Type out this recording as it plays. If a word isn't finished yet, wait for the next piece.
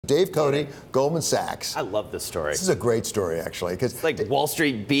Dave Cote, Goldman Sachs. I love this story. This is a great story, actually, because it's like Wall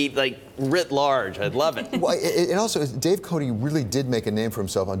Street beat, like writ large. I love it. Well, and also, Dave Cote really did make a name for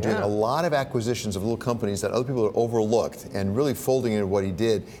himself on doing a lot of acquisitions of little companies that other people had overlooked, and really folding into what he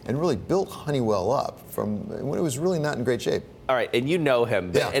did, and really built Honeywell up from when it was really not in great shape. All right, and you know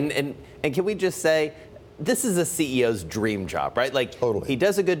him. Yeah. And can we just say, this is a CEO's dream job, right? Like, totally. He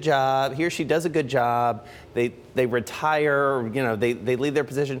does a good job. He or she does a good job. They retire. You know, they leave their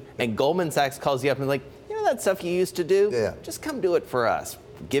position, and Goldman Sachs calls you up and is like, you know that stuff you used to do? Yeah. Just come do it for us.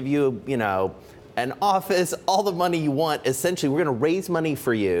 Give you, you know, an office, all the money you want. Essentially, we're going to raise money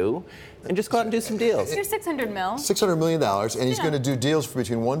for you, and just go out and do some deals. Here's $600 million. $600 million, and he's going to do deals for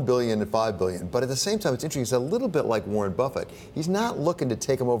between $1 billion and $5 billion. But at the same time, it's interesting. He's a little bit like Warren Buffett. He's not looking to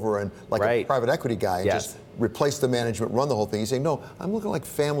take him over and like a private equity guy and just replace the management, run the whole thing. He's saying, no, I'm looking like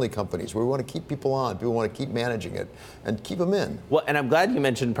family companies where we want to keep people on, people want to keep managing it, and keep them in. Well, and I'm glad you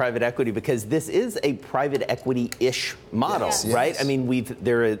mentioned private equity, because this is a private equity-ish model, right? I mean,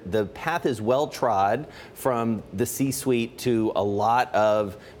 the path is well trod from the C-suite to a lot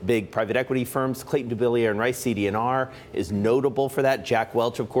of big private equity firms. Clayton, Dubilier and Rice, CD&R, is notable for that. Jack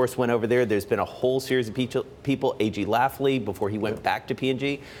Welch, of course, went over there. There's been a whole series of people. A.G. Lafley, before he went back to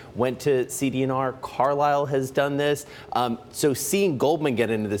P&G, went to CD&R. Carlyle has done this. So seeing Goldman get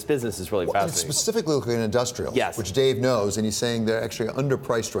into this business is really fascinating. Specifically looking at industrials, which Dave knows, and he's saying they're actually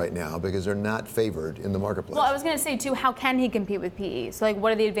underpriced right now because they're not favored in the marketplace. Well, I was going to say, too, how can he compete with PE? So, like,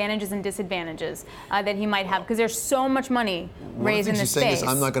 what are the advantages and disadvantages that he might have? Because there's so much money raised in this space.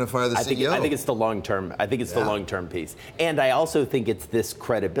 I'm not going to fire the CEO. I think it's the long term. I think it's the long term piece. And I also think it's this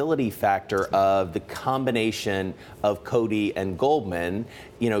credibility factor of the combination of Cote and Goldman.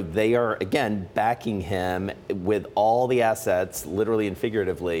 You know, they are, again, backing him with all the assets, literally and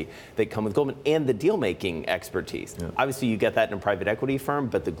figuratively, that come with Goldman, and the deal-making expertise. Obviously, you get that in a private equity firm,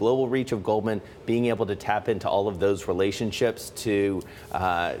 but the global reach of Goldman, being able to tap into all of those relationships to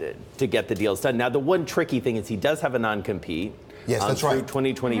get the deals done. Now, the one tricky thing is he does have a non-compete. Yes, that's right.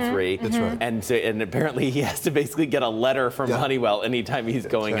 2023. That's right. And apparently he has to basically get a letter from Honeywell anytime he's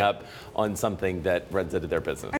going up on something that runs into their business.